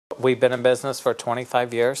We've been in business for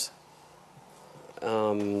 25 years.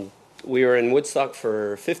 We were in Woodstock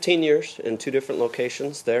for 15 years in 2 different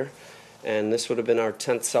locations there, and this would have been our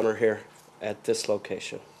 10th summer here at this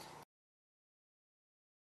location.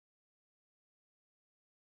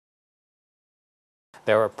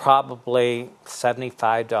 There were probably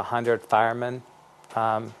 75 to 100 firemen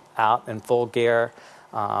out in full gear.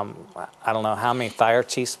 I don't know how many fire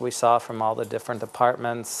chiefs we saw from all the different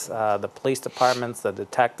departments. The police departments, the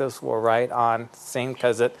detectives were right on scene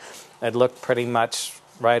because it looked pretty much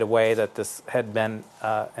right away that this had been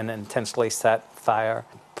an intentionally set fire.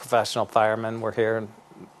 Professional firemen were here and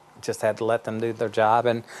just had to let them do their job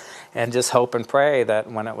and just hope and pray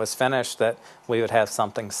that when it was finished that we would have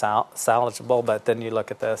something salvageable. But then you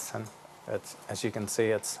look at this and it's, as you can see,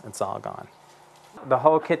 it's all gone. The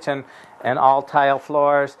whole kitchen and all tile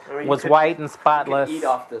floors was white and spotless. You could eat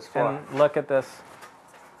off this floor. And look at this.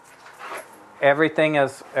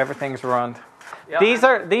 Everything's ruined. Yeah.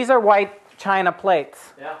 These are white china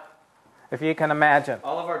plates. Yeah. If you can imagine.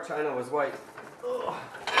 All of our china was white.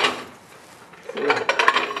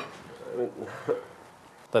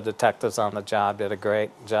 The detectives on the job did a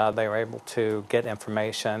great job. They were able to get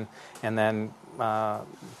information and then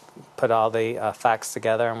put all the facts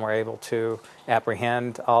together, and were able to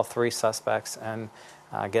apprehend all 3 suspects and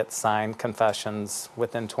get signed confessions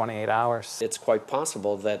within 28 hours. It's quite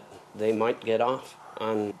possible that they might get off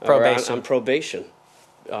on probation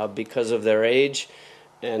because of their age,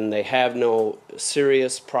 and they have no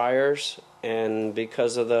serious priors, and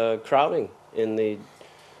because of the crowding in the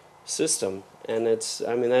system. And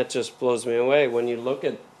that just blows me away when you look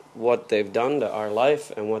at what they've done to our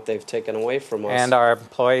life and what they've taken away from us. And our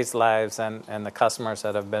employees' lives and the customers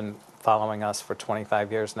that have been following us for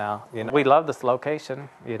 25 years now. You know, we love this location,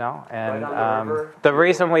 you know, and right on the river. The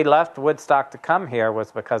reason we left Woodstock to come here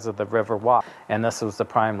was because of the river walk, and this was the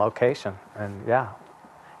prime location. And yeah,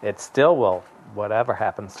 it still will, whatever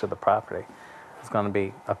happens to the property, it's going to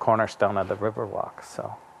be a cornerstone of the river walk.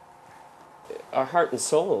 So our heart and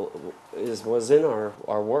soul was in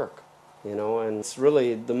our work, you know, and it's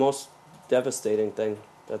really the most devastating thing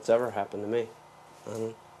that's ever happened to me,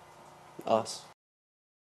 us.